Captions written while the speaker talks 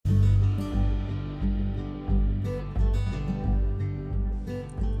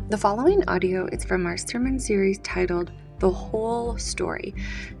The following audio is from our sermon series titled The Whole Story,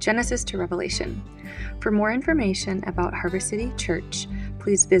 Genesis to Revelation. For more information about Harvest City Church,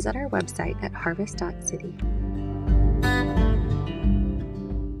 please visit our website at harvest.city.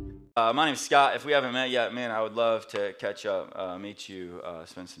 My name's Scott. If we haven't met yet, man, I would love to catch up, meet you,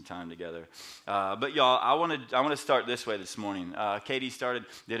 spend some time together. But y'all, I want to start this way this morning. Katie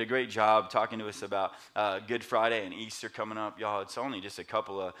did a great job talking to us about Good Friday and Easter coming up. Y'all, it's only just a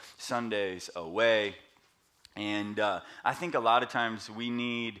couple of Sundays away. And I think a lot of times we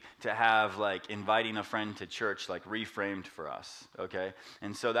need to have like inviting a friend to church like reframed for us, okay?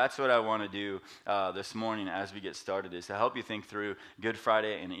 And so that's what I want to do this morning as we get started, is to help you think through Good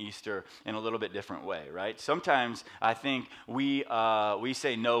Friday and Easter in a little bit different way, right? Sometimes I think we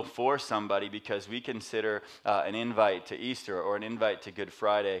say no for somebody because we consider an invite to Easter or an invite to Good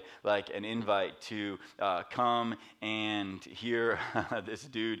Friday like an invite to come and hear this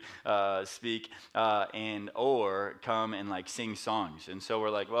dude speak or come and like sing songs. And so we're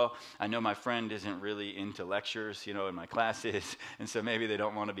like, well, I know my friend isn't really into lectures, in my classes, and so maybe they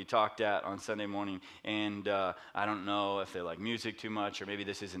don't want to be talked at on Sunday morning, and I don't know if they like music too much, or maybe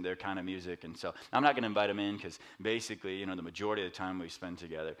this isn't their kind of music, and so I'm not going to invite them in because basically, the majority of the time we spend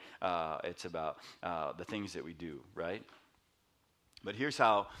together, it's about the things that we do, right? But here's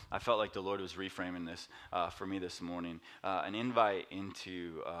how I felt like the Lord was reframing this for me this morning. An invite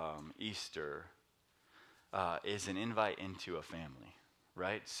into Easter is an invite into a family,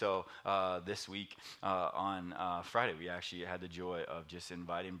 right? So this week on Friday, we actually had the joy of just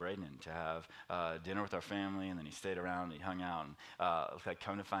inviting Braden to have dinner with our family, and then he stayed around and he hung out. And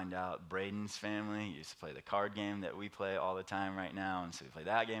come to find out, Braden's family used to play the card game that we play all the time right now, and so we play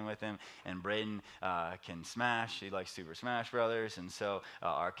that game with him. And Braden can Smash. He likes Super Smash Brothers, and so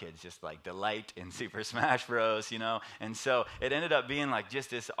our kids just like delight in Super Smash Bros, And so it ended up being like just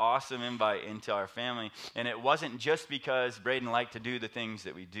this awesome invite into our family. And it wasn't just because Braden liked to do the things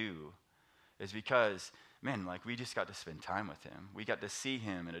that we do. It's because, man, like we just got to spend time with him. We got to see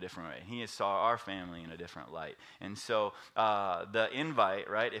him in a different way. He saw our family in a different light. And so the invite,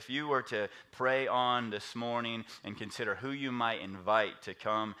 right, if you were to pray on this morning and consider who you might invite to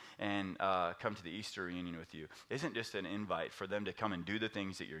come and come to the Easter reunion with you, isn't just an invite for them to come and do the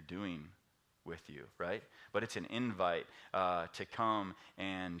things that you're doing with you, right? But it's an invite to come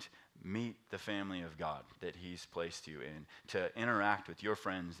and meet the family of God that he's placed you in, to interact with your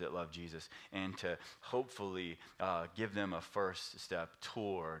friends that love Jesus, and to hopefully give them a first step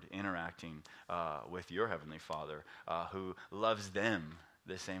toward interacting with your Heavenly Father who loves them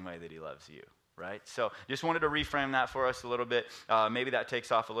the same way that he loves you. Right? So just wanted to reframe that for us a little bit. Maybe that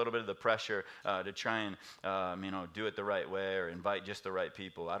takes off a little bit of the pressure to try and, do it the right way or invite just the right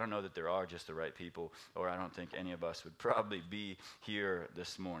people. I don't know that there are just the right people, or I don't think any of us would probably be here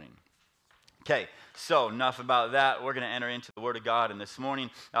this morning. Okay, so enough about that. We're going to enter into the Word of God, and this morning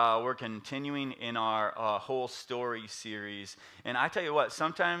we're continuing in our whole story series. And I tell you what,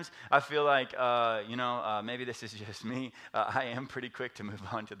 sometimes I feel like, maybe this is just me. I am pretty quick to move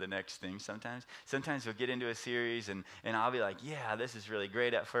on to the next thing sometimes. Sometimes we'll get into a series, and I'll be like, yeah, this is really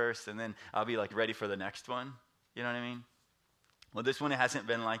great at first, and then I'll be like ready for the next one. You know what I mean? Well, this one hasn't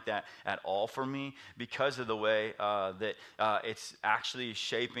been like that at all for me because of the way that it's actually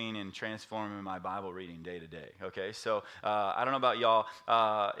shaping and transforming my Bible reading day to day, okay? So I don't know about y'all.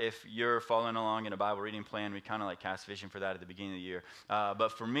 If you're following along in a Bible reading plan, we kind of like cast vision for that at the beginning of the year.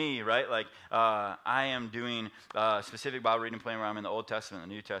 But for me, right, like I am doing a specific Bible reading plan where I'm in the Old Testament,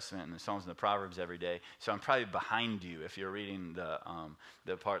 the New Testament, and the Psalms and the Proverbs every day. So I'm probably behind you if you're reading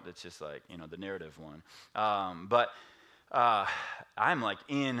the part that's just like, the narrative one. I'm like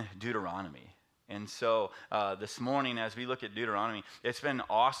in Deuteronomy. And so this morning, as we look at Deuteronomy, it's been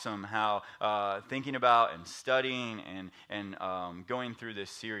awesome how thinking about and studying and going through this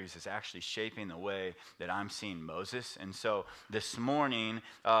series is actually shaping the way that I'm seeing Moses. And so this morning,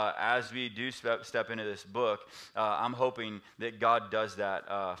 as we do step into this book, I'm hoping that God does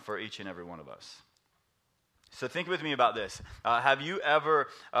that for each and every one of us. So think with me about this. Have you ever,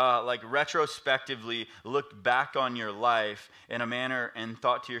 retrospectively looked back on your life in a manner and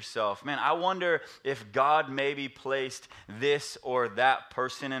thought to yourself, man, I wonder if God maybe placed this or that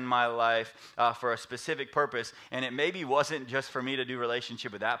person in my life for a specific purpose, and it maybe wasn't just for me to do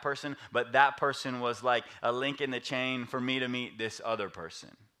relationship with that person, but that person was like a link in the chain for me to meet this other person.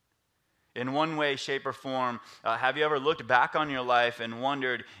 In one way, shape, or form, have you ever looked back on your life and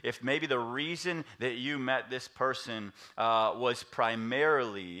wondered if maybe the reason that you met this person was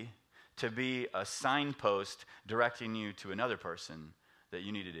primarily to be a signpost directing you to another person that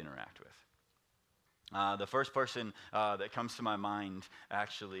you needed to interact with? The first person that comes to my mind,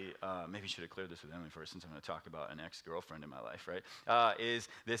 actually, maybe should have cleared this with Emily first since I'm going to talk about an ex-girlfriend in my life, right? Is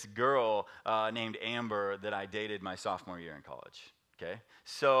this girl named Amber that I dated my sophomore year in college. Okay,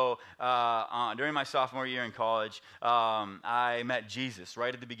 so during my sophomore year in college, I met Jesus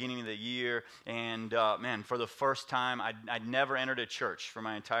right at the beginning of the year, and man, for the first time, I'd never entered a church for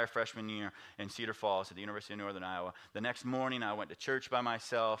my entire freshman year in Cedar Falls at the University of Northern Iowa. The next morning, I went to church by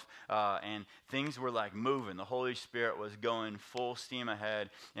myself, and things were like moving. The Holy Spirit was going full steam ahead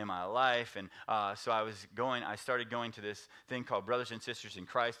in my life, and so I started going to this thing called Brothers and Sisters in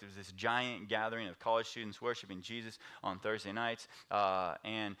Christ. It was this giant gathering of college students worshiping Jesus on Thursday nights.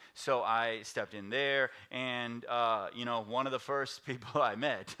 And so I stepped in there, and one of the first people I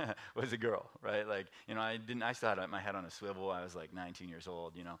met was a girl, right? Like, I still had my head on a swivel. I was like 19 years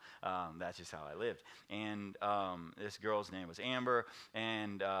old, that's just how I lived. And this girl's name was Amber,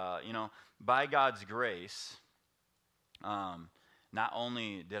 and by God's grace, not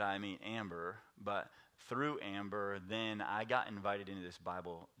only did I meet Amber, but through Amber, then I got invited into this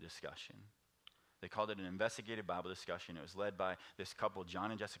Bible discussion. They called it an investigative Bible discussion. It was led by this couple, John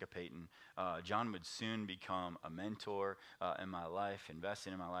and Jessica Payton. John would soon become a mentor in my life,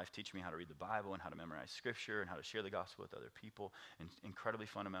 investing in my life, teaching me how to read the Bible and how to memorize Scripture and how to share the gospel with other people, and incredibly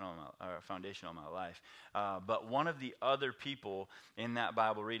foundational in my life. But one of the other people in that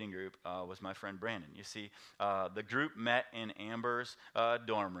Bible reading group was my friend Brandon. You see, the group met in Amber's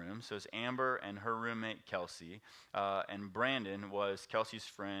dorm room. So it was Amber and her roommate, Kelsey, and Brandon was Kelsey's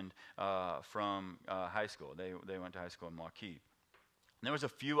friend from high school. They went to high school in Waukee. And there was a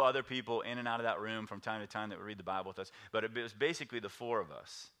few other people in and out of that room from time to time that would read the Bible with us, but it was basically the four of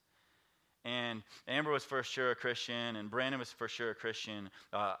us. And Amber was for sure a Christian, and Brandon was for sure a Christian.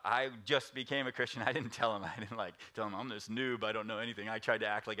 I just became a Christian. I didn't tell him. I didn't tell him I'm this noob. I don't know anything. I tried to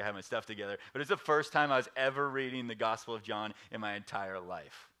act like I had my stuff together. But it's the first time I was ever reading the Gospel of John in my entire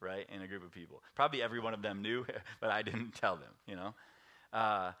life, right, in a group of people. Probably every one of them knew, but I didn't tell them,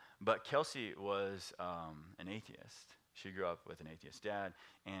 But Kelsey was an atheist. She grew up with an atheist dad,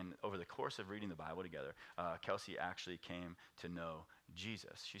 and over the course of reading the Bible together, Kelsey actually came to know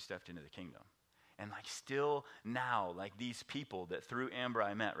Jesus. She stepped into the kingdom. And still now, these people that through Amber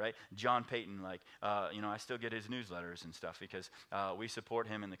I met, right? John Payton, I still get his newsletters and stuff because we support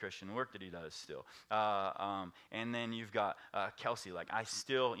him in the Christian work that he does still. And then you've got Kelsey. I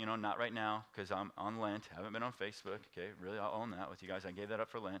still, not right now because I'm on Lent. Haven't been on Facebook. Okay, really, I'll own that with you guys. I gave that up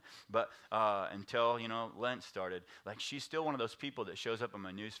for Lent. But until, Lent started, she's still one of those people that shows up on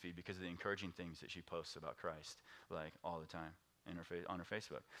my newsfeed because of the encouraging things that she posts about Christ, all the time. On her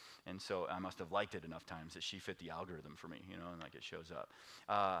Facebook. And so I must have liked it enough times that she fit the algorithm for me, and it shows up.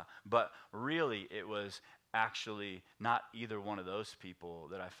 But really, it was actually not either one of those people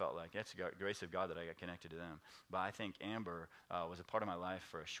that I felt like, it's the grace of God that I got connected to them. But I think Amber was a part of my life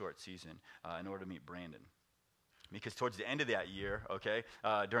for a short season in order to meet Brandon. Because towards the end of that year,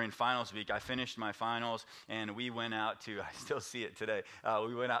 during finals week, I finished my finals, and we went out to, I still see it today,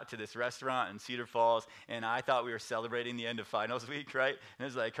 we went out to this restaurant in Cedar Falls, and I thought we were celebrating the end of finals week, right? And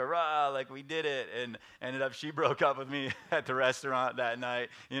it was hurrah, we did it, and ended up, she broke up with me at the restaurant that night,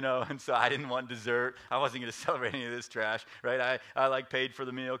 and so I didn't want dessert. I wasn't going to celebrate any of this trash, right? I paid for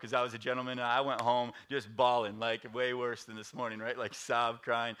the meal because I was a gentleman, and I went home just bawling, way worse than this morning, right? Sob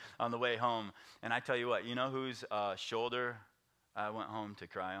crying on the way home. And I tell you what, whose shoulder I went home to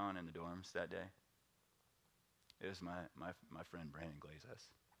cry on in the dorms that day? It was my friend Brandon Glazes.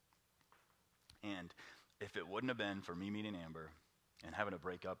 And if it wouldn't have been for me meeting Amber and having to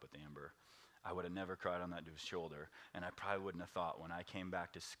break up with Amber, I would have never cried on that dude's shoulder, and I probably wouldn't have thought when I came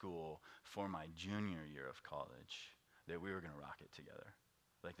back to school for my junior year of college that we were going to rock it together.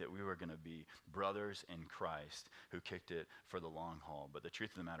 That we were going to be brothers in Christ who kicked it for the long haul. But the truth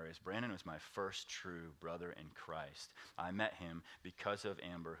of the matter is, Brandon was my first true brother in Christ. I met him because of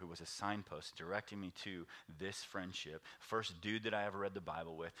Amber, who was a signpost directing me to this friendship. First dude that I ever read the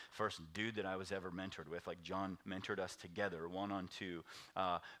Bible with. First dude that I was ever mentored with. John mentored us together, 1-on-2.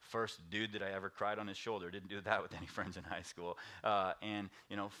 First dude that I ever cried on his shoulder. Didn't do that with any friends in high school. And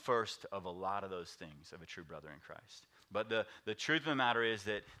first of a lot of those things of a true brother in Christ. But the truth of the matter is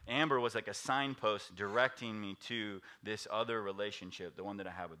that Amber was a signpost directing me to this other relationship, the one that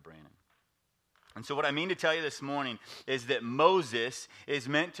I have with Brandon. And so what I mean to tell you this morning is that Moses is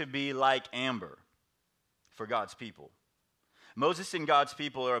meant to be like Amber for God's people. Moses and God's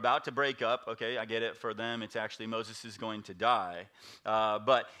people are about to break up. Okay, I get it. For them, it's actually Moses is going to die.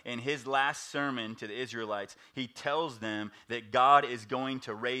 But in his last sermon to the Israelites, he tells them that God is going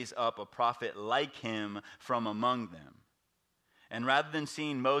to raise up a prophet like him from among them. And rather than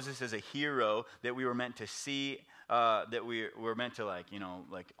seeing Moses as a hero that we were meant to see, that we were meant to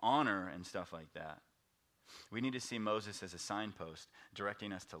honor and stuff like that, we need to see Moses as a signpost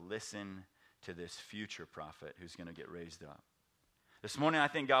directing us to listen to this future prophet who's going to get raised up. This morning, I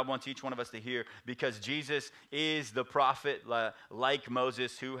think God wants each one of us to hear, because Jesus is the prophet like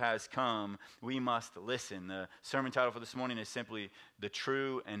Moses who has come, we must listen. The sermon title for this morning is simply The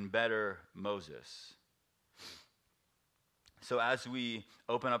True and Better Moses. So as we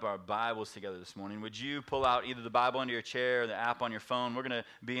open up our Bibles together this morning, would you pull out either the Bible under your chair or the app on your phone? We're going to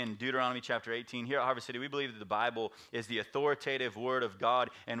be in Deuteronomy chapter 18. Here at Harvest City, we believe that the Bible is the authoritative word of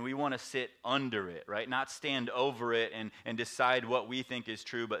God, and we want to sit under it, right? Not stand over it and decide what we think is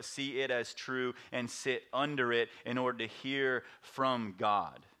true, but see it as true and sit under it in order to hear from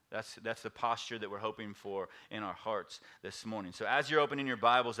God. That's the posture that we're hoping for in our hearts this morning. So as you're opening your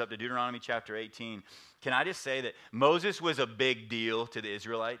Bibles up to Deuteronomy chapter 18, can I just say that Moses was a big deal to the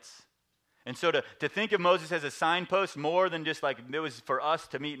Israelites? And so to think of Moses as a signpost more than just like it was for us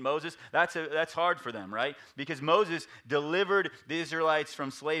to meet Moses, that's hard for them, right? Because Moses delivered the Israelites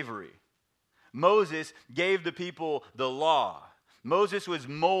from slavery. Moses gave the people the law. Moses was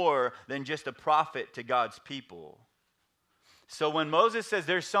more than just a prophet to God's people. So when Moses says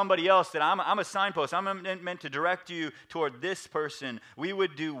there's somebody else that I'm a signpost, I'm meant to direct you toward this person, we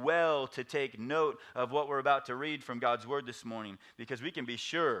would do well to take note of what we're about to read from God's word this morning, because we can be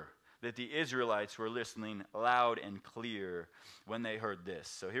sure that the Israelites were listening loud and clear when they heard this.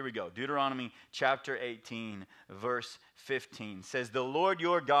 So here we go. Deuteronomy chapter 18, verse 15 says, "The Lord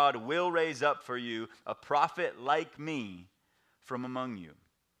your God will raise up for you a prophet like me from among you,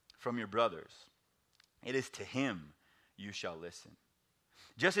 from your brothers. It is to him you shall listen.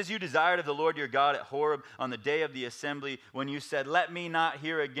 Just as you desired of the Lord your God at Horeb on the day of the assembly, when you said, 'Let me not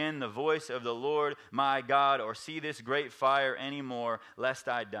hear again the voice of the Lord my God, or see this great fire anymore, lest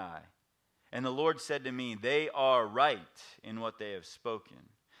I die.' And the Lord said to me, 'They are right in what they have spoken.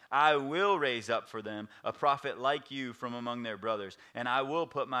 I will raise up for them a prophet like you from among their brothers, and I will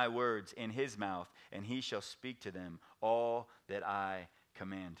put my words in his mouth, and he shall speak to them all that I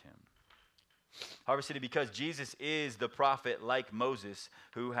command him.'" Harvest City, because Jesus is the prophet like Moses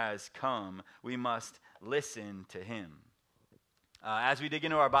who has come, we must listen to him. As we dig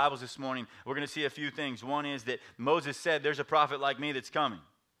into our Bibles this morning, we're going to see a few things. One is that Moses said, "There's a prophet like me that's coming."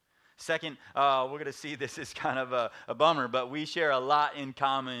 Second, we're going to see this is kind of a bummer, but we share a lot in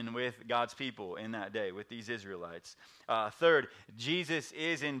common with God's people in that day, with these Israelites. Third, Jesus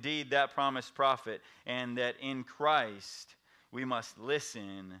is indeed that promised prophet, and that in Christ we must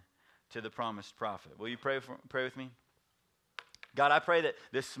listen to the promised prophet. Will you pray with me? God, I pray that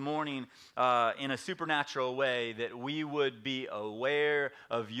this morning, in a supernatural way, that we would be aware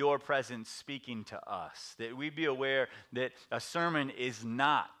of your presence speaking to us. That we'd be aware that a sermon is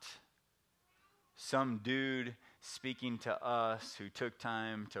not some dude speaking to us who took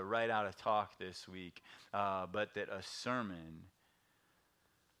time to write out a talk this week, but that a sermon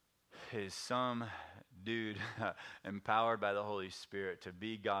is some dude empowered by the Holy Spirit to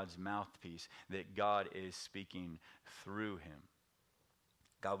be God's mouthpiece, that God is speaking through him.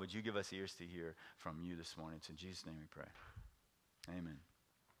 God, would you give us ears to hear from you this morning? It's in Jesus' name we pray. Amen.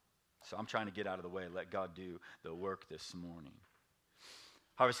 So I'm trying to get out of the way, let God do the work this morning.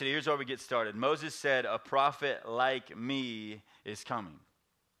 Harvest City, here's where we get started. Moses said, "A prophet like me is coming."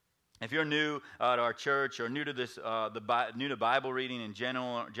 If you're new to our church, or new to this, new to Bible reading in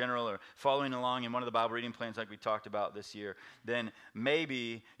general, or following along in one of the Bible reading plans like we talked about this year, then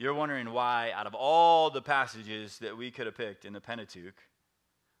maybe you're wondering why, out of all the passages that we could have picked in the Pentateuch,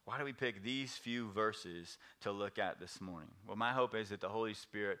 why do we pick these few verses to look at this morning? Well, my hope is that the Holy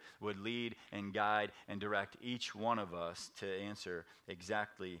Spirit would lead and guide and direct each one of us to answer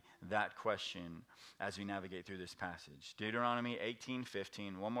exactly that question as we navigate through this passage. Deuteronomy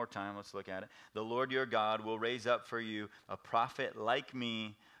 18:15, one more time, let's look at it. "The Lord your God will raise up for you a prophet like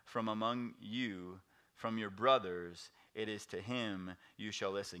me from among you, from your brothers. It is to him you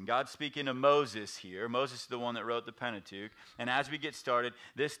shall listen." God's speaking to Moses here. Moses is the one that wrote the Pentateuch. And as we get started,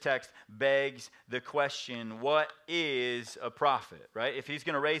 this text begs the question, what is a prophet, right? If he's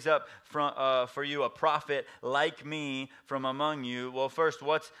going to raise up for you a prophet like me from among you, well, first,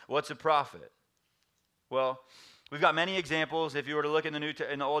 what's a prophet? Well, we've got many examples. If you were to look in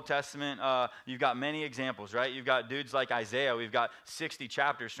the Old Testament, you've got many examples, right? You've got dudes like Isaiah. We've got 60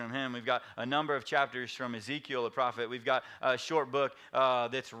 chapters from him. We've got a number of chapters from Ezekiel, the prophet. We've got a short book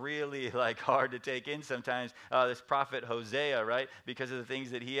that's really hard to take in sometimes. This prophet Hosea, right? Because of the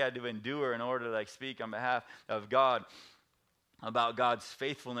things that he had to endure in order to speak on behalf of God. about God's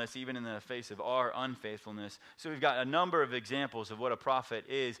faithfulness, even in the face of our unfaithfulness. So we've got a number of examples of what a prophet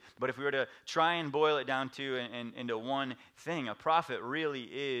is, but if we were to try and boil it down to into one thing, a prophet really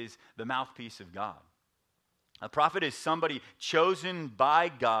is the mouthpiece of God. A prophet is somebody chosen by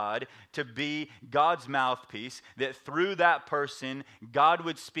God to be God's mouthpiece, that through that person, God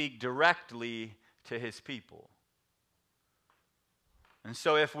would speak directly to his people. And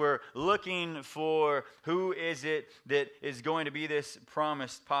so if we're looking for who is it that is going to be this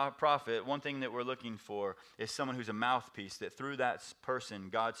promised prophet, one thing that we're looking for is someone who's a mouthpiece, that through that person,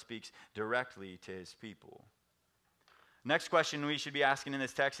 God speaks directly to his people. Next question we should be asking in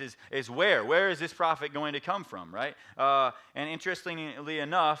this text is where? Where is this prophet going to come from, right? And interestingly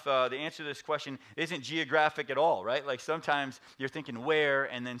enough, the answer to this question isn't geographic at all, right? Like sometimes you're thinking where,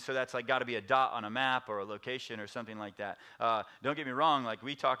 and then so that's like got to be a dot on a map or a location or something like that. Don't get me wrong, like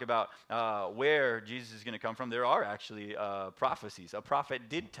we talk about where Jesus is going to come from. There are actually prophecies. A prophet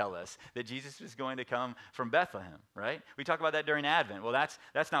did tell us that Jesus was going to come from Bethlehem, right? We talk about that during Advent. Well,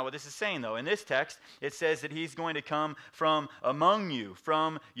 that's not what this is saying, though. In this text, it says that he's going to come from among you,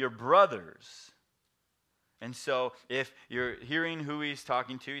 from your brothers. And so if you're hearing who he's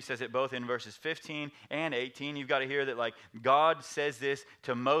talking to, he says it both in verses 15 and 18. You've got to hear that like God says this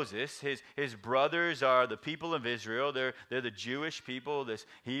to Moses. His brothers are the people of Israel. They're the Jewish people, this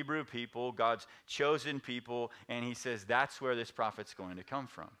Hebrew people, God's chosen people. And he says that's where this prophet's going to come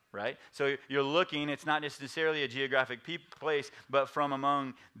from, right? So you're looking, it's not necessarily a geographic place, but from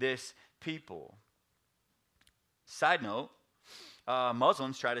among this people. Side note,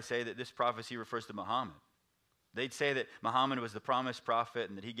 Muslims try to say that this prophecy refers to Muhammad. They'd say that Muhammad was the promised prophet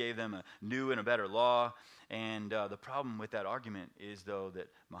and that he gave them a new and a better law. And the problem with that argument is, though, that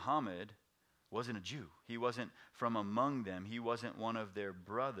Muhammad wasn't a Jew. He wasn't from among them. He wasn't one of their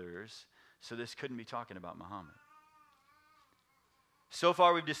brothers. So this couldn't be talking about Muhammad. So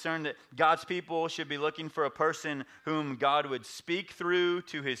far, we've discerned that God's people should be looking for a person whom God would speak through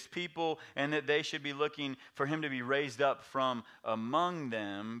to his people, and that they should be looking for him to be raised up from among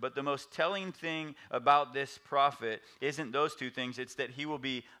them. But the most telling thing about this prophet isn't those two things. It's that he will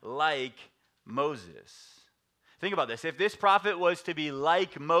be like Moses. Think about this. If this prophet was to be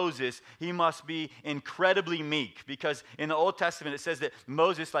like Moses, he must be incredibly meek. Because in the Old Testament, it says that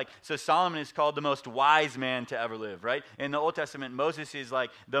Moses, so Solomon is called the most wise man to ever live, right? In the Old Testament, Moses is like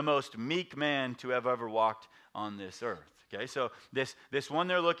the most meek man to have ever walked on this earth. Okay, so this one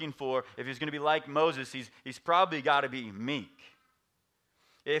they're looking for, if he's going to be like Moses, he's probably got to be meek.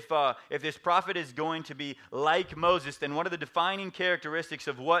 If this prophet is going to be like Moses, then one of the defining characteristics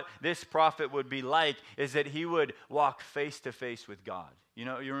of what this prophet would be like is that he would walk face to face with God. You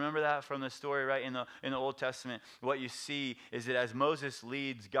know, you remember that from the story, right? In the Old Testament, what you see is that as Moses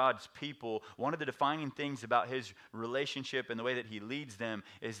leads God's people, one of the defining things about his relationship and the way that he leads them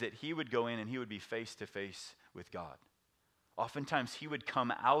is that he would go in and he would be face to face with God. Oftentimes, he would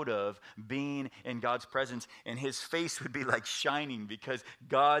come out of being in God's presence, and his face would be like shining because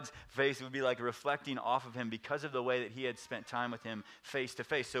God's face would be like reflecting off of him because of the way that he had spent time with him face to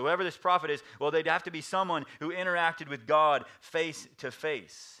face. So whoever this prophet is, well, they'd have to be someone who interacted with God face to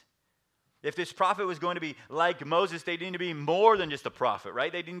face. If this prophet was going to be like Moses, they need to be more than just a prophet,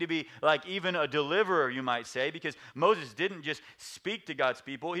 right? They need to be like even a deliverer, you might say, because Moses didn't just speak to God's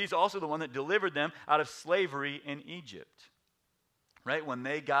people. He's also the one that delivered them out of slavery in Egypt. Right, when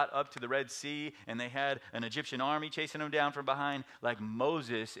they got up to the Red Sea and they had an Egyptian army chasing them down from behind, like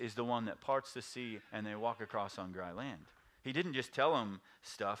Moses is the one that parts the sea and they walk across on dry land. He didn't just tell them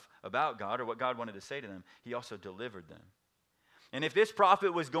stuff about God or what God wanted to say to them. He also delivered them. And if this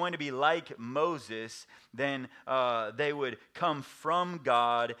prophet was going to be like Moses, then they would come from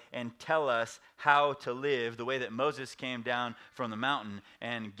God and tell us how to live the way that Moses came down from the mountain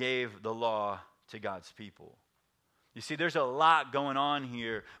and gave the law to God's people. You see, there's a lot going on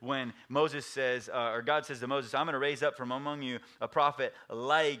here when Moses says, or God says to Moses, I'm going to raise up from among you a prophet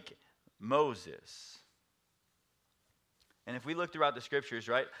like Moses. And if we look throughout the scriptures,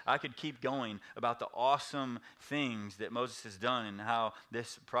 right, I could keep going about the awesome things that Moses has done and how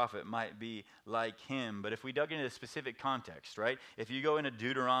this prophet might be like him. But if we dug into the specific context, right, if you go into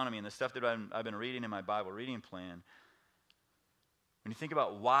Deuteronomy and the stuff that I've been reading in my Bible reading plan, when you think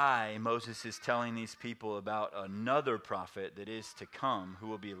about why Moses is telling these people about another prophet that is to come who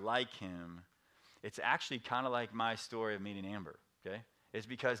will be like him, it's actually kind of like my story of meeting Amber, okay? It's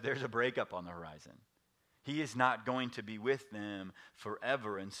because there's a breakup on the horizon. He is not going to be with them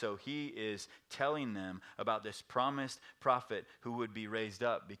forever, and so he is telling them about this promised prophet who would be raised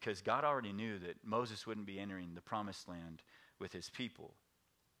up because God already knew that Moses wouldn't be entering the promised land with his people.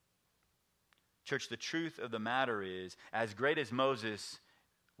 Church, the truth of the matter is, as great as Moses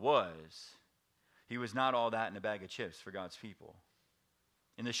was, he was not all that in a bag of chips for God's people.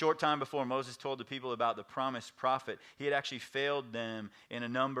 In the short time before Moses told the people about the promised prophet, he had actually failed them in a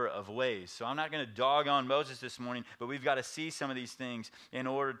number of ways. So I'm not going to dog on Moses this morning, but we've got to see some of these things in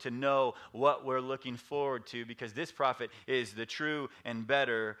order to know what we're looking forward to, because this prophet is the true and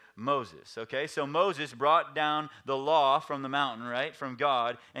better Moses. Okay, so Moses brought down the law from the mountain, right, from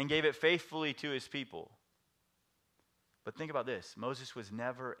God, and gave it faithfully to his people. But think about this. Moses was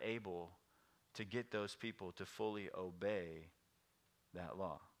never able to get those people to fully obey that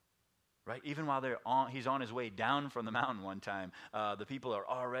law, right? Even while he's on his way down from the mountain one time, the people are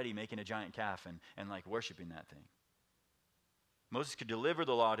already making a giant calf and like worshiping that thing. Moses could deliver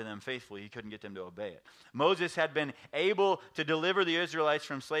the law to them faithfully. He couldn't get them to obey it. Moses had been able to deliver the Israelites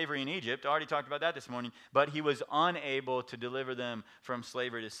from slavery in Egypt. I already talked about that this morning. But he was unable to deliver them from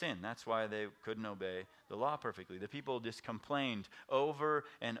slavery to sin. That's why they couldn't obey the law perfectly. The people just complained over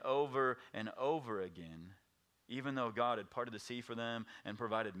and over and over again, even though God had parted the sea for them and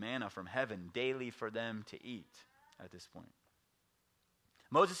provided manna from heaven daily for them to eat at this point.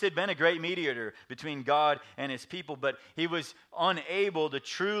 Moses had been a great mediator between God and his people, but he was unable to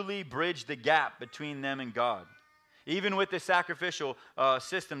truly bridge the gap between them and God. Even with the sacrificial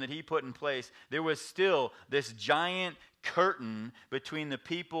system that he put in place, there was still this giant curtain between the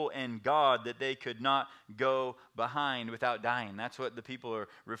people and God that they could not go behind without dying. That's what the people are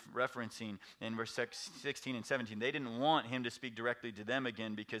referencing in verse 16 and 17. They didn't want him to speak directly to them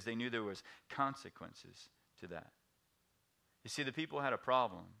again because they knew there was consequences to that. You see, the people had a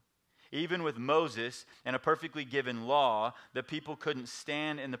problem. Even with Moses and a perfectly given law, the people couldn't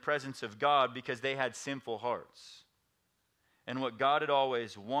stand in the presence of God because they had sinful hearts. And what God had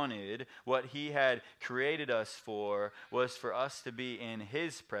always wanted, what he had created us for, was for us to be in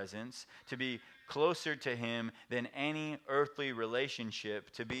his presence, to be closer to him than any earthly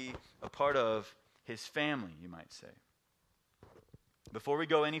relationship, to be a part of his family, you might say. Before we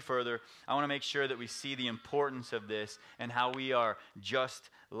go any further, I want to make sure that we see the importance of this and how we are just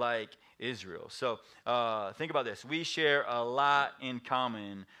like Israel. So think about this. We share a lot in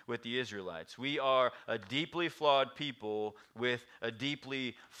common with the Israelites. We are a deeply flawed people with a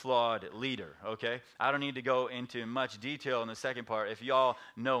deeply flawed leader, okay? I don't need to go into much detail in the second part. If y'all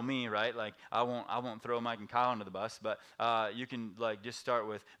know me, right, like I won't throw Mike and Kyle under the bus, but you can like just start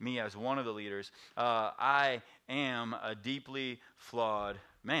with me as one of the leaders. I am a deeply flawed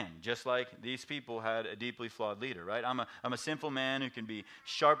man, just like these people had a deeply flawed leader, right? I'm a sinful man who can be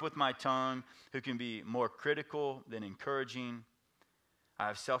sharp with my tongue, who can be more critical than encouraging. I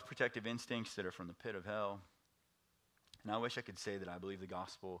have self-protective instincts that are from the pit of hell. And I wish I could say that I believe the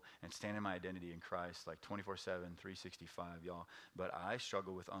gospel and stand in my identity in Christ like 24/7, 365, y'all. But I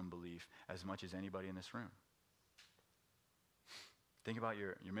struggle with unbelief as much as anybody in this room. Think about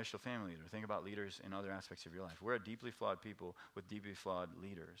your missional family leader. Think about leaders in other aspects of your life. We're a deeply flawed people with deeply flawed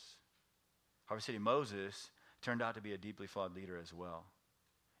leaders. Harvest City Moses turned out to be a deeply flawed leader as well.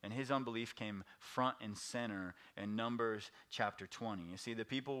 And his unbelief came front and center in Numbers chapter 20. You see, the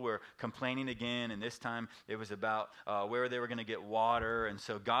people were complaining again, and this time it was about where they were going to get water. And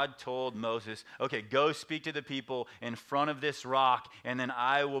so God told Moses, okay, go speak to the people in front of this rock, and then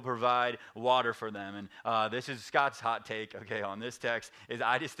I will provide water for them. And this is Scott's hot take, okay, on this text, is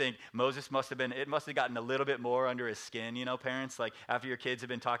I just think Moses must have gotten a little bit more under his skin, you know, parents, like after your kids have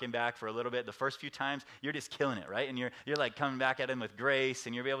been talking back for a little bit, the first few times, you're just killing it, right? And you're like coming back at him with grace,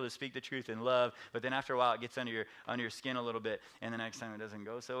 and you're able to speak the truth in love, but then after a while it gets under your skin a little bit, and the next time it doesn't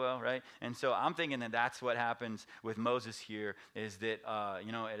go so well, right? And so I'm thinking that that's what happens with Moses here, is that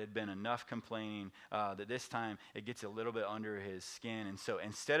it had been enough complaining that this time it gets a little bit under his skin. And so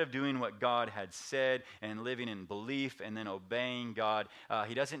instead of doing what God had said and living in belief and then obeying God,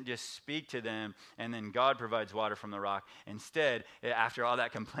 he doesn't just speak to them and then God provides water from the rock. Instead, after all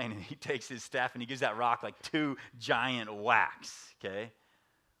that complaining, he takes his staff and he gives that rock like 2 giant whacks, okay?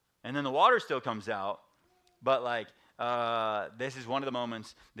 And then the water still comes out, but like this is one of the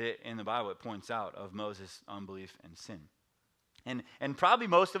moments that in the Bible it points out of Moses' unbelief and sin. And probably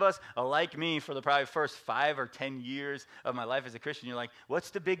most of us are like me for the probably first 5 or 10 years of my life as a Christian. You're like,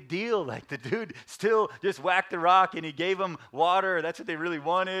 what's the big deal? Like the dude still just whacked the rock and he gave them water. That's what they really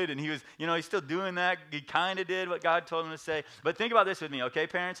wanted. And he was, he's still doing that. He kind of did what God told him to say. But think about this with me, okay,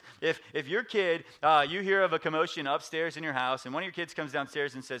 parents? If your kid, you hear of a commotion upstairs in your house and one of your kids comes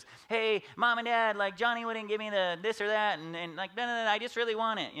downstairs and says, hey, mom and dad, like Johnny wouldn't give me the this or that. And like, no, I just really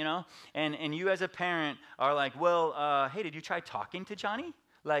want it, And you as a parent are like, well, hey, did you try talking to Johnny?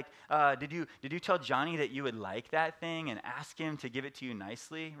 Like, did you tell Johnny that you would like that thing and ask him to give it to you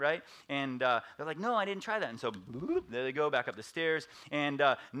nicely, right? And they're like, no, I didn't try that. And so bloop, there they go back up the stairs. And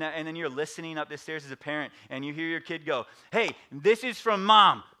then you're listening up the stairs as a parent, and you hear your kid go, hey, this is from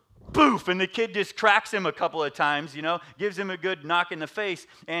mom. Boof, and the kid just cracks him a couple of times, gives him a good knock in the face.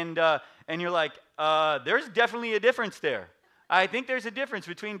 And you're like, there's definitely a difference there. I think there's a difference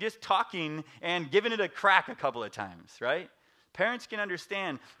between just talking and giving it a crack a couple of times, right? Parents can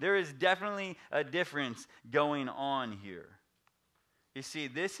understand there is definitely a difference going on here. You see,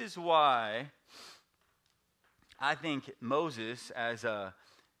 this is why I think Moses, as a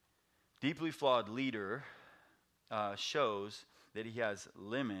deeply flawed leader, shows that he has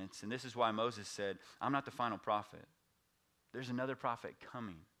limits. And this is why Moses said, I'm not the final prophet. There's another prophet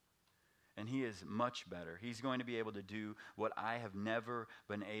coming. And he is much better. He's going to be able to do what I have never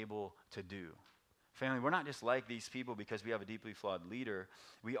been able to do. Family, we're not just like these people because we have a deeply flawed leader.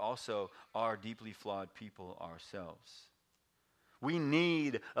 We also are deeply flawed people ourselves. We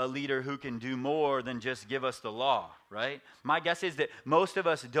need a leader who can do more than just give us the law, right? My guess is that most of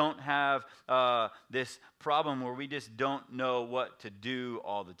us don't have this problem where we just don't know what to do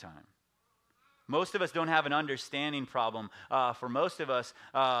all the time. Most of us don't have an understanding problem. For most of us,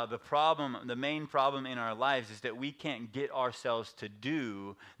 the main problem in our lives is that we can't get ourselves to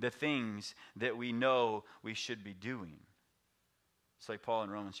do the things that we know we should be doing. It's like Paul in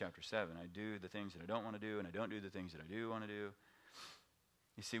Romans chapter 7. I do the things that I don't want to do, and I don't do the things that I do want to do.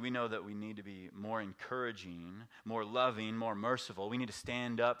 You see, we know that we need to be more encouraging, more loving, more merciful. We need to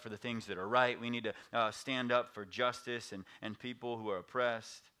stand up for the things that are right. We need to stand up for justice and people who are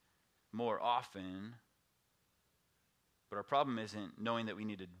oppressed more often. But our problem isn't knowing that we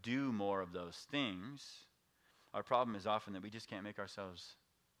need to do more of those things. Our problem is often that we just can't make ourselves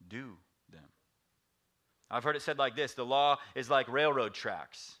do them. I've heard it said like this: the law is like railroad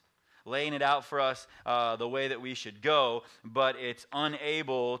tracks, laying it out for us the way that we should go, but it's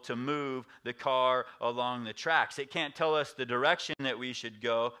unable to move the car along the tracks. It can't tell us the direction that we should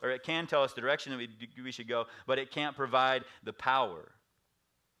go, or it can tell us the direction that we should go, but it can't provide the power.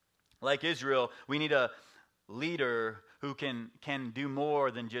 Like Israel, we need a leader who can do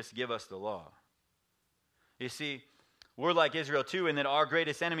more than just give us the law. You see, we're like Israel too, in that our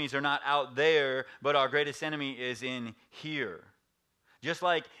greatest enemies are not out there, but our greatest enemy is in here. Just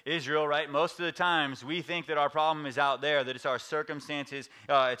like Israel, right? Most of the times we think that our problem is out there, that it's our circumstances,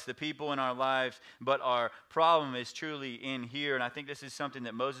 it's the people in our lives, but our problem is truly in here. And I think this is something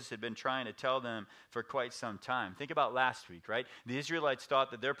that Moses had been trying to tell them for quite some time. Think about last week, right? The Israelites thought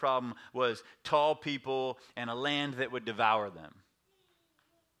that their problem was tall people and a land that would devour them.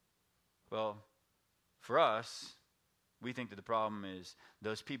 Well, for us, we think that the problem is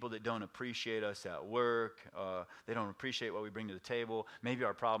those people that don't appreciate us at work. They don't appreciate what we bring to the table. Maybe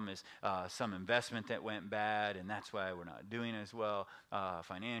our problem is some investment that went bad, and that's why we're not doing as well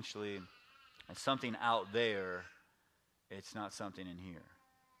financially. It's something out there. It's not something in here.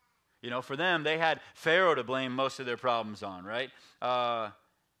 You know, for them, they had Pharaoh to blame most of their problems on, right?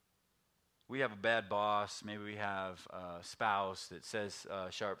 We have a bad boss. Maybe we have a spouse that says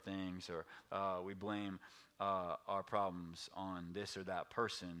sharp things, or we blame our problems on this or that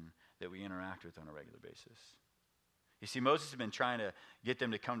person that we interact with on a regular basis. You see, Moses has been trying to get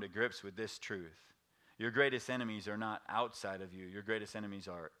them to come to grips with this truth. Your greatest enemies are not outside of you. Your greatest enemies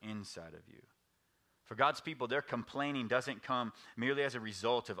are inside of you. For God's people, their complaining doesn't come merely as a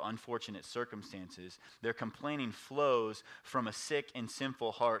result of unfortunate circumstances. Their complaining flows from a sick and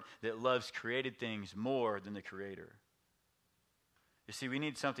sinful heart that loves created things more than the Creator. You see, we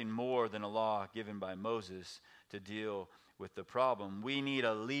need something more than a law given by Moses to deal with the problem. We need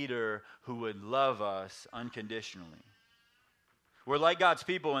a leader who would love us unconditionally. We're like God's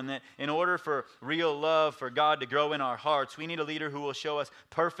people in that in order for real love for God to grow in our hearts, we need a leader who will show us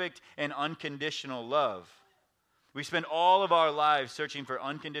perfect and unconditional love. We spend all of our lives searching for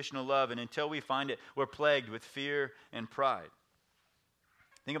unconditional love, and until we find it, we're plagued with fear and pride.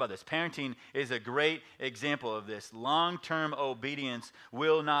 Think about this. Parenting is a great example of this. Long-term obedience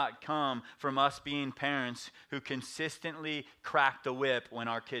will not come from us being parents who consistently crack the whip when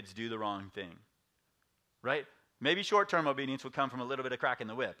our kids do the wrong thing. Right? Maybe short-term obedience will come from a little bit of crack in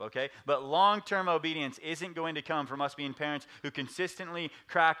the whip, okay? But long-term obedience isn't going to come from us being parents who consistently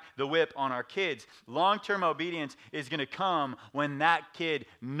crack the whip on our kids. Long-term obedience is going to come when that kid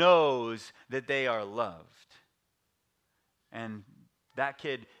knows that they are loved. And that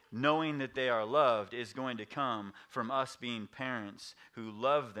kid knowing that they are loved is going to come from us being parents who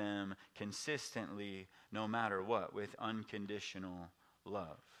love them consistently no matter what, with unconditional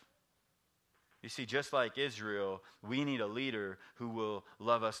love. You see, just like Israel, we need a leader who will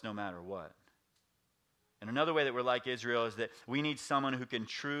love us no matter what. And another way that we're like Israel is that we need someone who can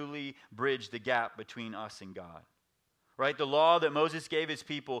truly bridge the gap between us and God. Right? The law that Moses gave his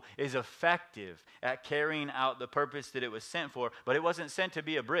people is effective at carrying out the purpose that it was sent for, but it wasn't sent to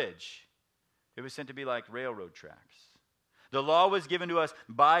be a bridge. It was sent to be like railroad tracks. The law was given to us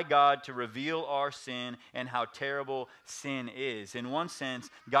by God to reveal our sin and how terrible sin is. In one sense,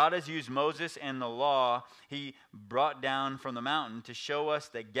 God has used Moses and the law he brought down from the mountain to show us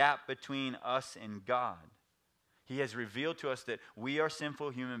the gap between us and God. He has revealed to us that we are sinful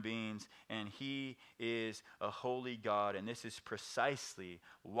human beings and he is a holy God. And this is precisely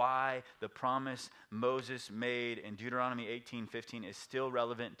why the promise Moses made in Deuteronomy 18:15 is still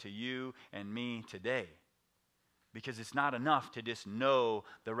relevant to you and me today. Because it's not enough to just know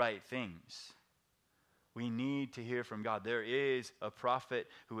the right things. We need to hear from God. There is a prophet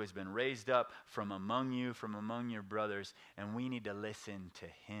who has been raised up from among you, from among your brothers, and we need to listen to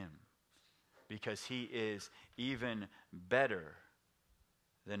him. Because he is even better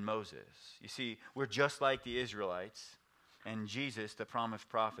than Moses. You see, we're just like the Israelites, and Jesus, the promised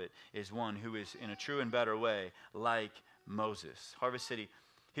prophet, is one who is in a true and better way like Moses. Harvest City,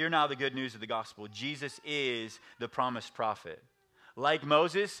 hear now the good news of the gospel. Jesus is the promised prophet. Like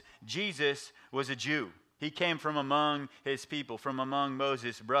Moses, Jesus was a Jew. He came from among his people, from among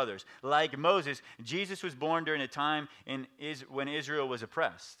Moses' brothers. Like Moses, Jesus was born during a time when Israel was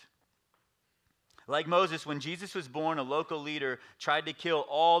oppressed. Like Moses, when Jesus was born, a local leader tried to kill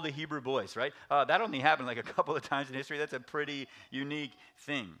all the Hebrew boys, right? That only happened like a couple of times in history. That's a pretty unique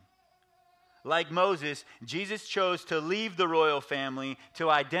thing. Like Moses, Jesus chose to leave the royal family to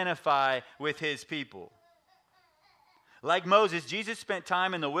identify with his people. Like Moses, Jesus spent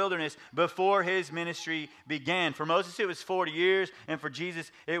time in the wilderness before his ministry began. For Moses, it was 40 years, and for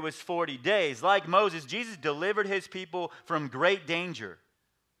Jesus, it was 40 days. Like Moses, Jesus delivered his people from great danger.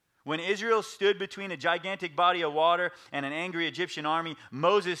 When Israel stood between a gigantic body of water and an angry Egyptian army,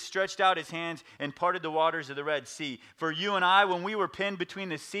 Moses stretched out his hands and parted the waters of the Red Sea. For you and I, when we were pinned between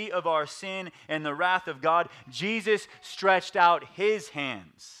the seat of our sin and the wrath of God, Jesus stretched out his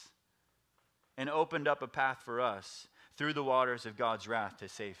hands and opened up a path for us through the waters of God's wrath to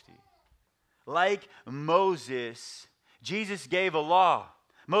safety. Like Moses, Jesus gave a law.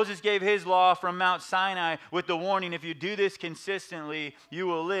 Moses gave his law from Mount Sinai with the warning, if you do this consistently, you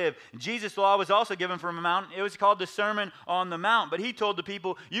will live. Jesus' law was also given from a mountain. It was called the Sermon on the Mount. But he told the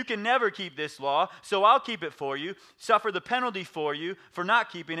people, you can never keep this law, so I'll keep it for you, suffer the penalty for you for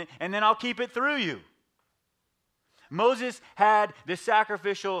not keeping it, and then I'll keep it through you. Moses had the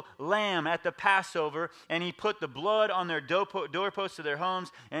sacrificial lamb at the Passover, and he put the blood on their doorposts of their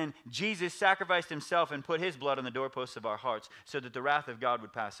homes, and Jesus sacrificed himself and put his blood on the doorposts of our hearts so that the wrath of God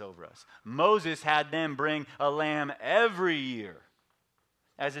would pass over us. Moses had them bring a lamb every year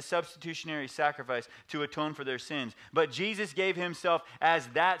as a substitutionary sacrifice to atone for their sins. But Jesus gave himself as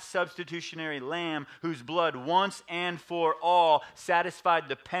that substitutionary lamb whose blood once and for all satisfied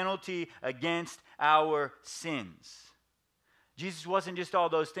the penalty against our sins. Jesus wasn't just all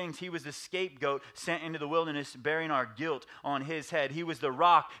those things. He was the scapegoat sent into the wilderness bearing our guilt on his head. He was the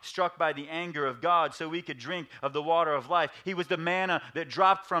rock struck by the anger of God so we could drink of the water of life. He was the manna that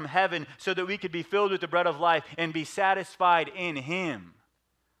dropped from heaven so that we could be filled with the bread of life and be satisfied in him.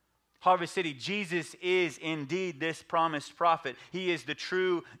 Harvest City, Jesus is indeed this promised prophet. He is the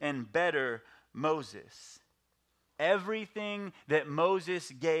true and better Moses. Everything that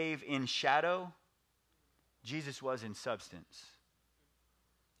Moses gave in shadow, Jesus was in substance.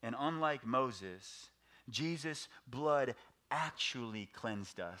 And unlike Moses, Jesus' blood actually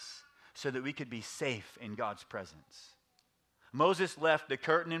cleansed us so that we could be safe in God's presence. Moses left the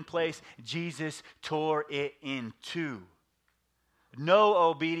curtain in place. Jesus tore it in two. No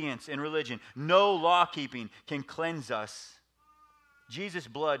obedience in religion, no law keeping can cleanse us. Jesus'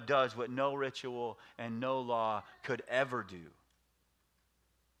 blood does what no ritual and no law could ever do.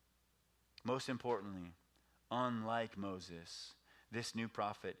 Most importantly, unlike Moses, this new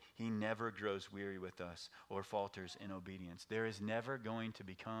prophet, he never grows weary with us or falters in obedience. There is never going to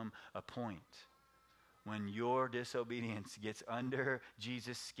become a point when your disobedience gets under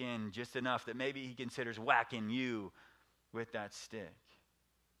Jesus' skin just enough that maybe he considers whacking you with that stick.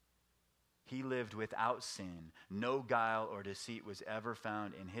 He lived without sin. No guile or deceit was ever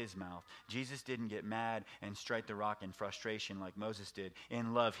found in his mouth. Jesus didn't get mad and strike the rock in frustration like Moses did.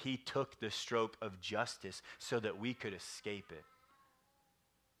 In love, he took the stroke of justice so that we could escape it.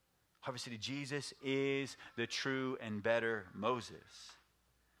 Harvest City, Jesus is the true and better Moses.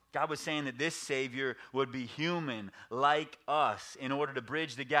 God was saying that this Savior would be human like us in order to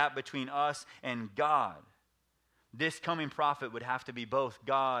bridge the gap between us and God. This coming prophet would have to be both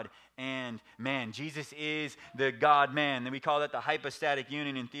God and man. Jesus is the God-man. And we call that the hypostatic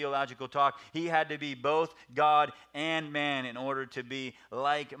union in theological talk. He had to be both God and man in order to be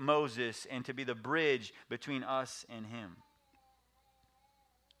like Moses and to be the bridge between us and him.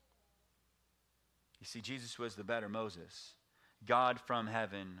 You see, Jesus was the better Moses. God from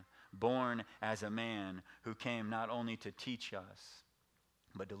heaven, born as a man who came not only to teach us,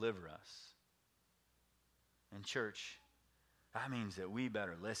 but deliver us. And church, that means that we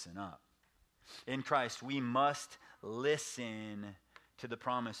better listen up. In Christ, we must listen to the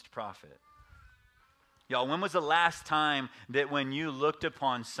promised prophet. Y'all, when was the last time that when you looked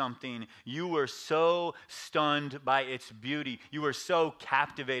upon something, you were so stunned by its beauty, you were so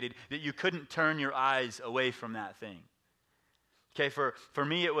captivated that you couldn't turn your eyes away from that thing? Okay, for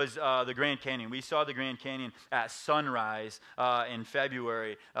me, it was the Grand Canyon. We saw the Grand Canyon at sunrise in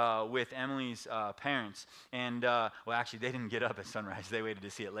February with Emily's parents. And, well, actually, they didn't get up at sunrise. They waited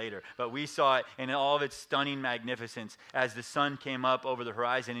to see it later. But we saw it in all of its stunning magnificence as the sun came up over the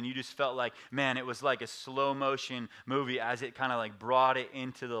horizon. And you just felt like, man, it was like a slow-motion movie as it kind of like brought it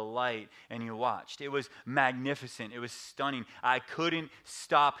into the light and you watched. It was magnificent. It was stunning. I couldn't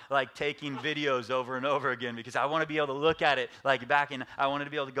stop like taking videos over and over again because I want to be able to look at it like back, and I wanted to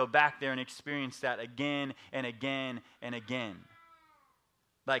be able to go back there and experience that again and again and again.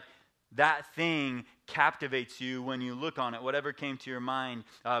 Like that thing captivates you when you look on it, whatever came to your mind,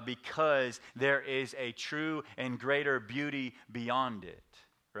 because there is a true and greater beauty beyond it,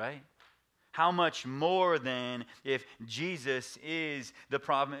 right? How much more then, if Jesus is the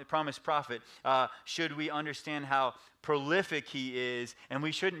promised prophet, should we understand how prolific he is, and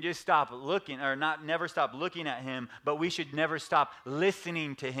we shouldn't just stop looking, or never stop looking at him, but we should never stop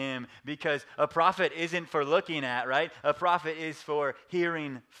listening to him, because a prophet isn't for looking at, right? A prophet is for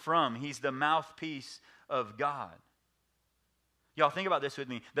hearing from. He's the mouthpiece of God. Y'all, think about this with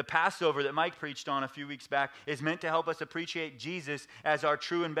me. The Passover that Mike preached on a few weeks back is meant to help us appreciate Jesus as our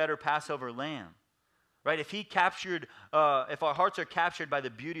true and better Passover lamb. Right? If our hearts are captured by the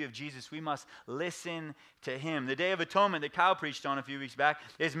beauty of Jesus, we must listen to him. The Day of Atonement that Kyle preached on a few weeks back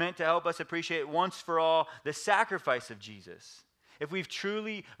is meant to help us appreciate once for all the sacrifice of Jesus. If we've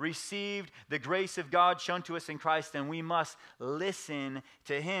truly received the grace of God shown to us in Christ, then we must listen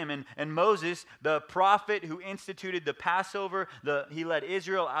to him. And Moses, the prophet who instituted the Passover, he led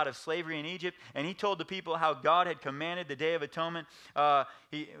Israel out of slavery in Egypt, and he told the people how God had commanded the Day of Atonement.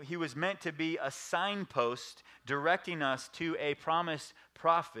 He was meant to be a signpost directing us to a promised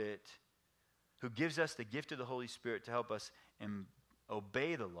prophet who gives us the gift of the Holy Spirit to help us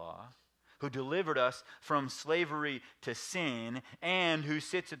obey the law, who delivered us from slavery to sin, and who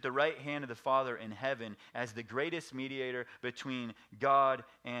sits at the right hand of the Father in heaven as the greatest mediator between God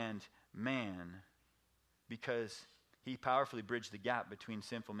and man, because he powerfully bridged the gap between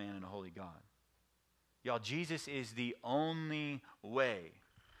sinful man and a holy God. Y'all, Jesus is the only way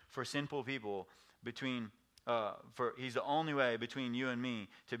for sinful people he's the only way between you and me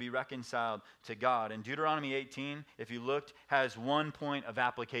to be reconciled to God. And Deuteronomy 18, if you looked, has one point of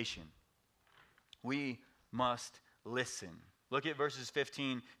application. We must listen. Look at verses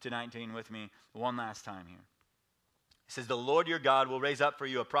 15 to 19 with me one last time here. It says, "The Lord your God will raise up for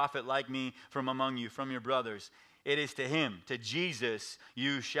you a prophet like me from among you, from your brothers. It is to him, to Jesus,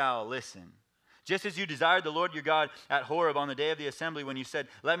 you shall listen. Just as you desired the Lord your God at Horeb on the day of the assembly, when you said,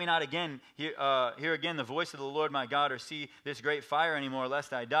 'Let me not again hear again the voice of the Lord my God, or see this great fire anymore,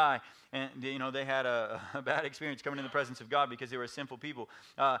 lest I die.'" And they had a bad experience coming in the presence of God because they were a sinful people.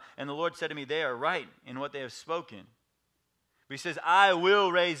 And the Lord said to me, "They are right in what they have spoken." But he says, "I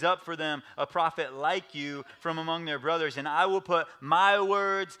will raise up for them a prophet like you from among their brothers, and I will put my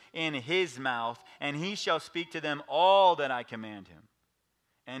words in his mouth, and he shall speak to them all that I command him.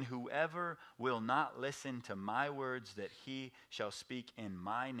 And whoever will not listen to my words that he shall speak in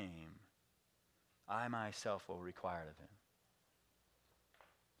my name, I myself will require of him."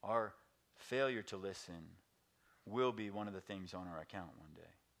 Our failure to listen will be one of the things on our account one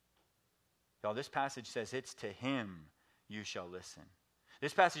day. Y'all, this passage says it's to him you shall listen.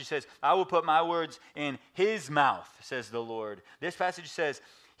 This passage says, "I will put my words in his mouth," says the Lord. This passage says,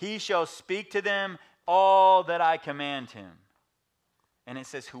 "He shall speak to them all that I command him." And it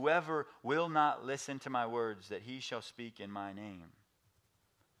says, "Whoever will not listen to my words, that he shall speak in my name."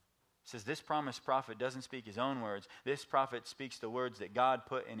 It says this promised prophet doesn't speak his own words. This prophet speaks the words that God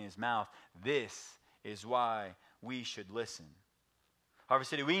put in his mouth. This is why we should listen.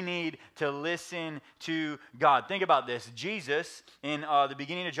 Harvest City, we need to listen to God. Think about this. Jesus, in the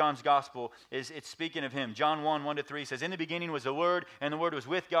beginning of John's gospel, it's speaking of him. John 1, 1-3 says, in the beginning was the Word, and the Word was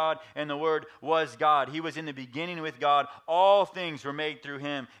with God, and the Word was God. He was in the beginning with God. All things were made through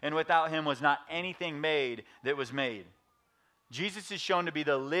him, and without him was not anything made that was made. Jesus is shown to be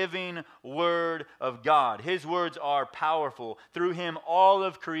the living Word of God. His words are powerful. Through him, all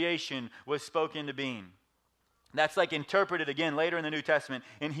of creation was spoken to being. That's like interpreted again later in the New Testament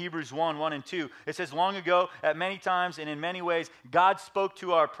in Hebrews 1, 1 and 2. It says, long ago, at many times and in many ways, God spoke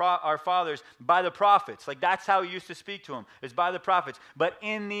to our fathers by the prophets. Like that's how he used to speak to them, is by the prophets. But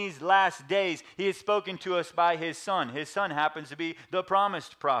in these last days, he has spoken to us by his Son. His Son happens to be the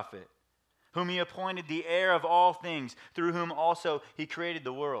promised prophet, whom he appointed the heir of all things, through whom also he created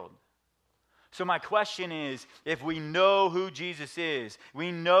the world. So my question is, if we know who Jesus is,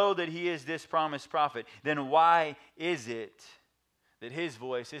 we know that he is this promised prophet, then why is it that his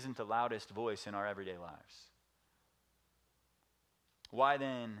voice isn't the loudest voice in our everyday lives? Why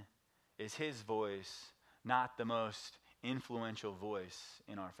then is his voice not the most influential voice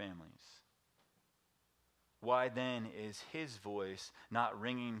in our families? Why then is his voice not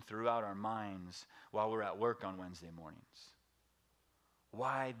ringing throughout our minds while we're at work on Wednesday mornings?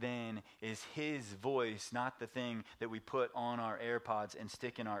 Why then is his voice not the thing that we put on our AirPods and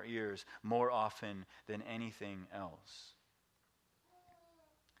stick in our ears more often than anything else?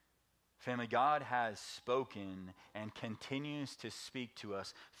 Family, God has spoken and continues to speak to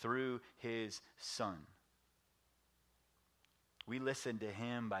us through his Son. We listen to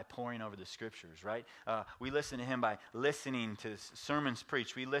him by poring over the scriptures, right? We listen to him by listening to sermons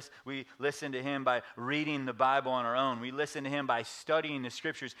preached. We listen to him by reading the Bible on our own. We listen to him by studying the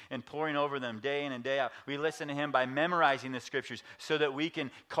scriptures and poring over them day in and day out. We listen to him by memorizing the scriptures so that we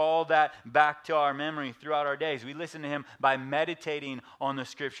can call that back to our memory throughout our days. We listen to him by meditating on the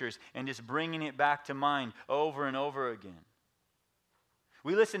scriptures and just bringing it back to mind over and over again.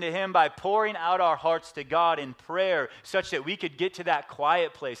 We listen to him by pouring out our hearts to God in prayer such that we could get to that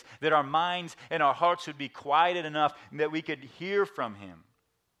quiet place, that our minds and our hearts would be quieted enough that we could hear from him.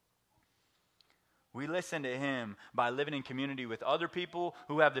 We listen to him by living in community with other people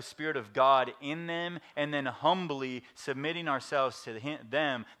who have the Spirit of God in them and then humbly submitting ourselves to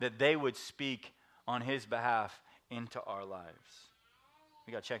them that they would speak on his behalf into our lives.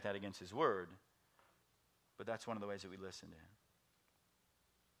 We got to check that against his word, but that's one of the ways that we listen to him.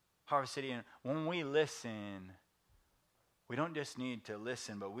 Harvest City, and when we listen, we don't just need to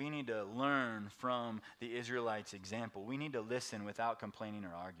listen, but we need to learn from the Israelites' example. We need to listen without complaining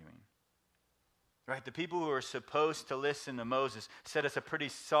or arguing. Right? The people who are supposed to listen to Moses set us a pretty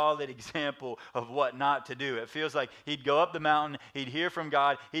solid example of what not to do. It feels like he'd go up the mountain, he'd hear from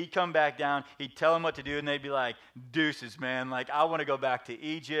God, he'd come back down, he'd tell them what to do, and they'd be like, deuces, man. Like, I want to go back to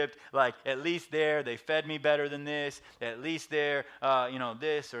Egypt. Like, at least there, they fed me better than this. At least there,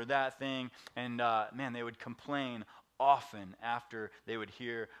 this or that thing. And, man, they would complain often after they would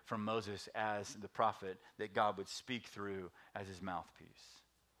hear from Moses as the prophet that God would speak through as his mouthpiece.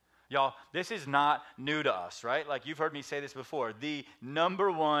 Y'all, this is not new to us, right? Like you've heard me say this before. The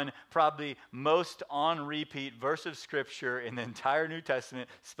number one, probably most on repeat verse of scripture in the entire New Testament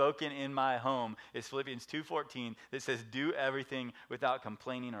spoken in my home is Philippians 2:14 that says, do everything without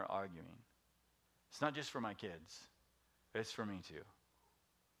complaining or arguing. It's not just for my kids. It's for me too.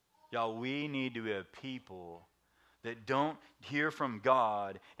 Y'all, we need to be a people that don't hear from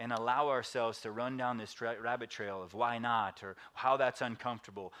God and allow ourselves to run down this rabbit trail of why not, or how that's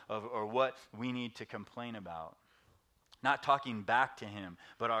uncomfortable, or what we need to complain about. Not talking back to him,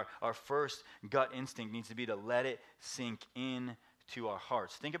 but our first gut instinct needs to be to let it sink in to our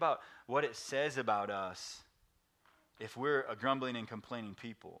hearts. Think about what it says about us if we're a grumbling and complaining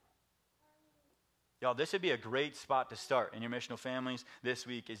people. Y'all, this would be a great spot to start in your missional families this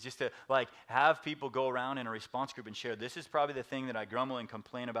week, is just to have people go around in a response group and share, this is probably the thing that I grumble and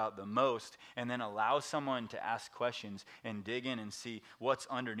complain about the most, and then allow someone to ask questions and dig in and see what's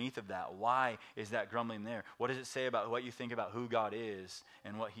underneath of that. Why is that grumbling there? What does it say about what you think about who God is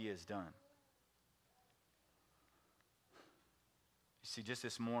and what he has done? You see, just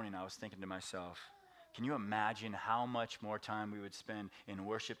this morning I was thinking to myself, can you imagine how much more time we would spend in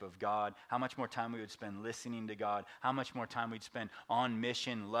worship of God, how much more time we would spend listening to God, how much more time we'd spend on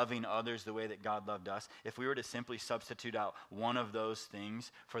mission, loving others the way that God loved us, if we were to simply substitute out one of those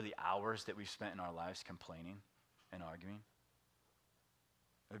things for the hours that we've spent in our lives complaining and arguing?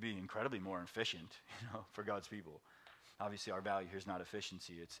 It would be incredibly more efficient, for God's people. Obviously, our value here is not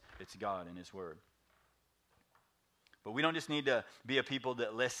efficiency, it's God and his word. But we don't just need to be a people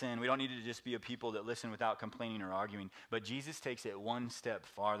that listen. We don't need to just be a people that listen without complaining or arguing. But Jesus takes it one step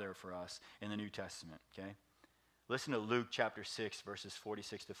farther for us in the New Testament, okay? Listen to Luke chapter 6, verses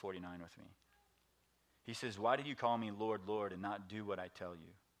 46 to 49 with me. He says, "Why do you call me Lord, Lord, and not do what I tell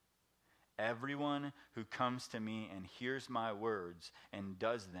you? Everyone who comes to me and hears my words and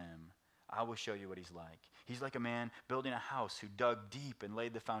does them, I will show you what he's like. He's like a man building a house who dug deep and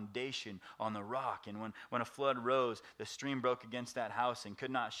laid the foundation on the rock. And when a flood rose, the stream broke against that house and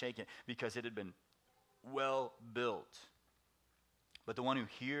could not shake it because it had been well built. But the one who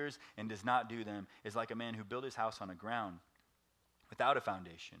hears and does not do them is like a man who built his house on a ground without a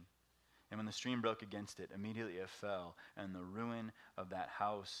foundation. And when the stream broke against it, immediately it fell, and the ruin of that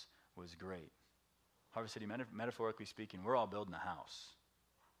house was great." Harvest City, metaphorically speaking, we're all building a house.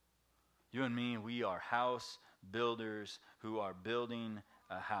 You and me, we are house builders who are building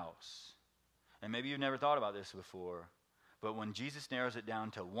a house. And maybe you've never thought about this before, but when Jesus narrows it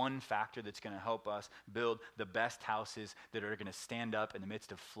down to one factor that's going to help us build the best houses that are going to stand up in the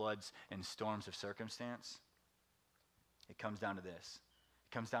midst of floods and storms of circumstance, it comes down to this.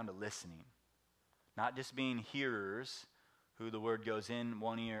 It comes down to listening. Not just being hearers, who the word goes in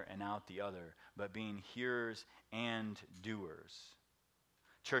one ear and out the other, but being hearers and doers.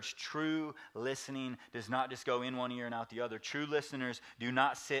 Church, true listening does not just go in one ear and out the other. True listeners do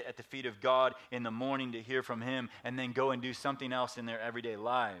not sit at the feet of God in the morning to hear from him and then go and do something else in their everyday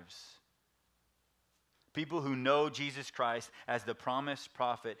lives. People who know Jesus Christ as the promised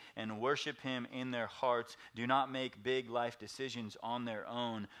prophet and worship him in their hearts do not make big life decisions on their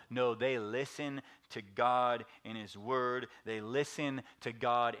own. No, they listen to God in his word. They listen to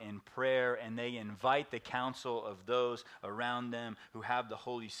God in prayer, and they invite the counsel of those around them who have the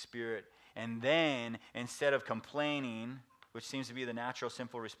Holy Spirit. And then, instead of complaining, which seems to be the natural,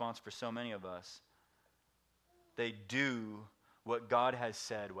 simple response for so many of us, they do what God has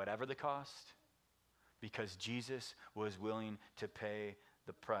said, whatever the cost, because Jesus was willing to pay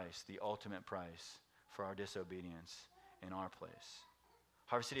the price, the ultimate price, for our disobedience in our place.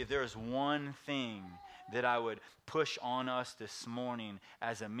 Harvest City, if there is one thing that I would push on us this morning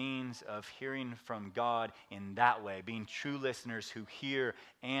as a means of hearing from God in that way, being true listeners who hear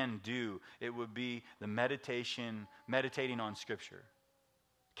and do, it would be the meditating on Scripture.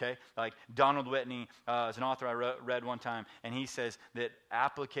 Okay, like Donald Whitney is an author I read one time, and he says that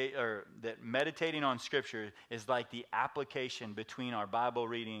that meditating on Scripture is like the application between our Bible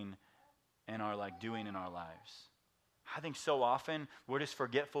reading and our doing in our lives. I think so often we're just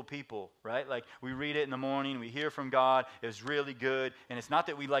forgetful people, right? Like we read it in the morning, we hear from God, it's really good, and it's not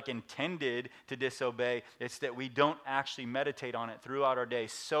that we intended to disobey, it's that we don't actually meditate on it throughout our day,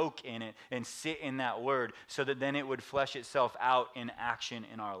 soak in it, and sit in that word so that then it would flesh itself out in action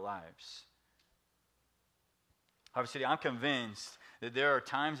in our lives. Obviously, I'm convinced that there are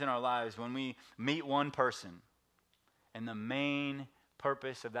times in our lives when we meet one person, and the main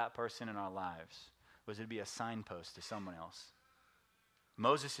purpose of that person in our lives was to be a signpost to someone else.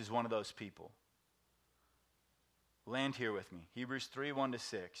 Moses is one of those people. Land here with me. Hebrews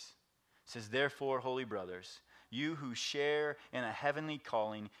 3:1-6 says, "Therefore, holy brothers, you who share in a heavenly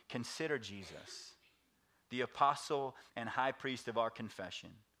calling, consider Jesus, the apostle and high priest of our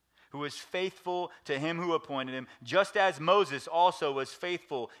confession, who was faithful to him who appointed him, just as Moses also was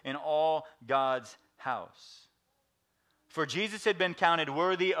faithful in all God's house. For Jesus had been counted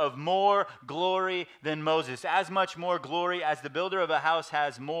worthy of more glory than Moses, as much more glory as the builder of a house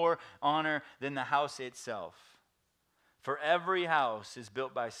has more honor than the house itself. For every house is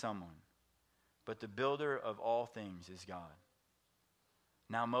built by someone, but the builder of all things is God.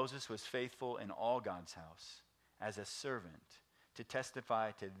 Now Moses was faithful in all God's house as a servant to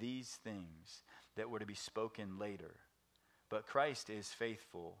testify to these things that were to be spoken later. But Christ is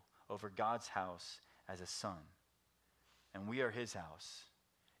faithful over God's house as a son. And we are his house,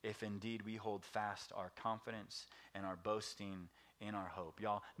 if indeed we hold fast our confidence and our boasting in our hope."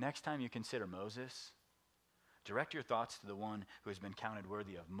 Y'all, next time you consider Moses, direct your thoughts to the one who has been counted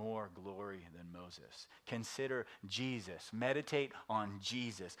worthy of more glory than Moses. Consider Jesus. Meditate on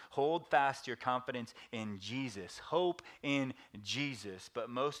Jesus. Hold fast your confidence in Jesus. Hope in Jesus. But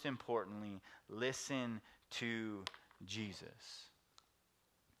most importantly, listen to Jesus.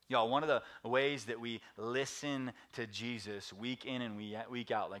 Y'all, one of the ways that we listen to Jesus week in and week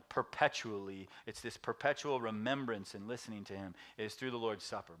out, perpetually, it's this perpetual remembrance and listening to him, is through the Lord's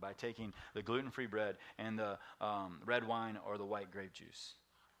Supper, by taking the gluten-free bread and the red wine or the white grape juice.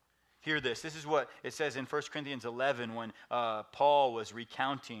 Hear this. This is what it says in 1 Corinthians 11 when Paul was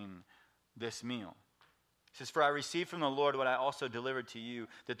recounting this meal. It says, "For I received from the Lord what I also delivered to you,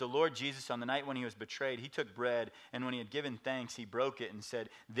 that the Lord Jesus, on the night when he was betrayed, he took bread, and when he had given thanks, he broke it and said,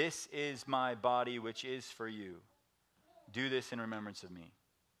 'This is my body, which is for you. Do this in remembrance of me.'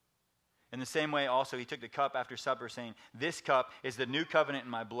 In the same way also he took the cup after supper, saying, 'This cup is the new covenant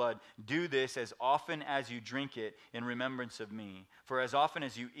in my blood. Do this as often as you drink it in remembrance of me. For as often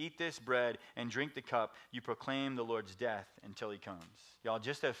as you eat this bread and drink the cup, you proclaim the Lord's death until he comes.'" Y'all,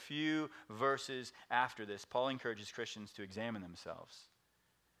 just a few verses after this, Paul encourages Christians to examine themselves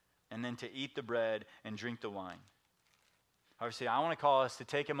and then to eat the bread and drink the wine. Obviously, I want to call us to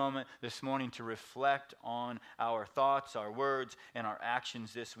take a moment this morning to reflect on our thoughts, our words, and our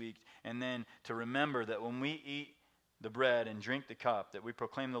actions this week, and then to remember that when we eat the bread and drink the cup, that we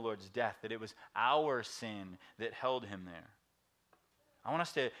proclaim the Lord's death, that it was our sin that held him there. I want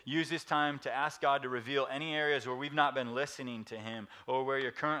us to use this time to ask God to reveal any areas where we've not been listening to him or where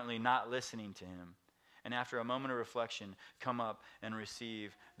you're currently not listening to him. And after a moment of reflection, come up and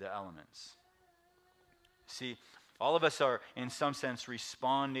receive the elements. See, all of us are, in some sense,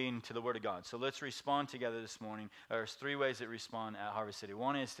 responding to the Word of God. So let's respond together this morning. There's 3 ways that respond at Harvest City.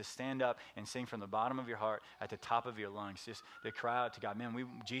 One is to stand up and sing from the bottom of your heart at the top of your lungs. Just to cry out to God,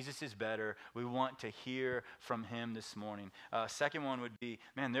 man, Jesus is better. We want to hear from him this morning. Second one would be,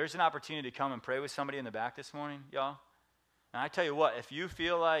 man, there's an opportunity to come and pray with somebody in the back this morning, y'all. And I tell you what, if you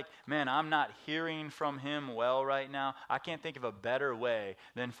feel like, man, I'm not hearing from him well right now, I can't think of a better way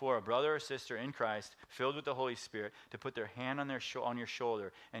than for a brother or sister in Christ, filled with the Holy Spirit, to put their hand on on your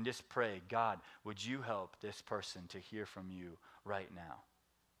shoulder and just pray, "God, would you help this person to hear from you right now?"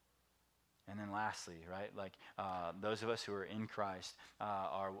 And then lastly, right, like those of us who are in Christ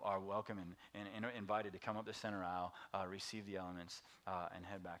are welcome and invited to come up the center aisle, receive the elements, and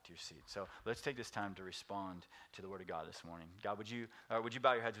head back to your seat. So let's take this time to respond to the Word of God this morning. God, would you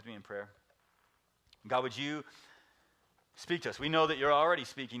bow your heads with me in prayer? God, would you speak to us? We know that you're already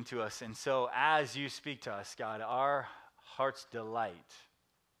speaking to us, and so as you speak to us, God, our heart's delight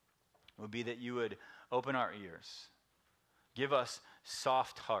would be that you would open our ears, give us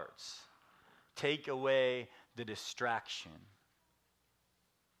soft hearts, take away the distraction.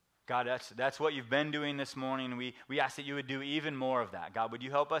 God, that's what you've been doing this morning. We ask that you would do even more of that. God, would you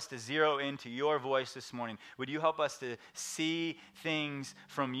help us to zero into your voice this morning? Would you help us to see things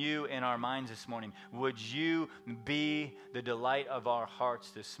from you in our minds this morning? Would you be the delight of our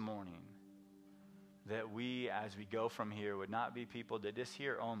hearts this morning? That we, as we go from here, would not be people that just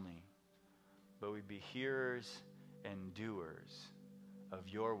hear only, but we'd be hearers and doers of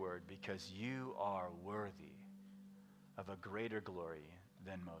your word, because you are worthy of a greater glory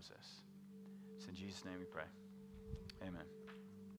than Moses. It's in Jesus' name we pray. Amen.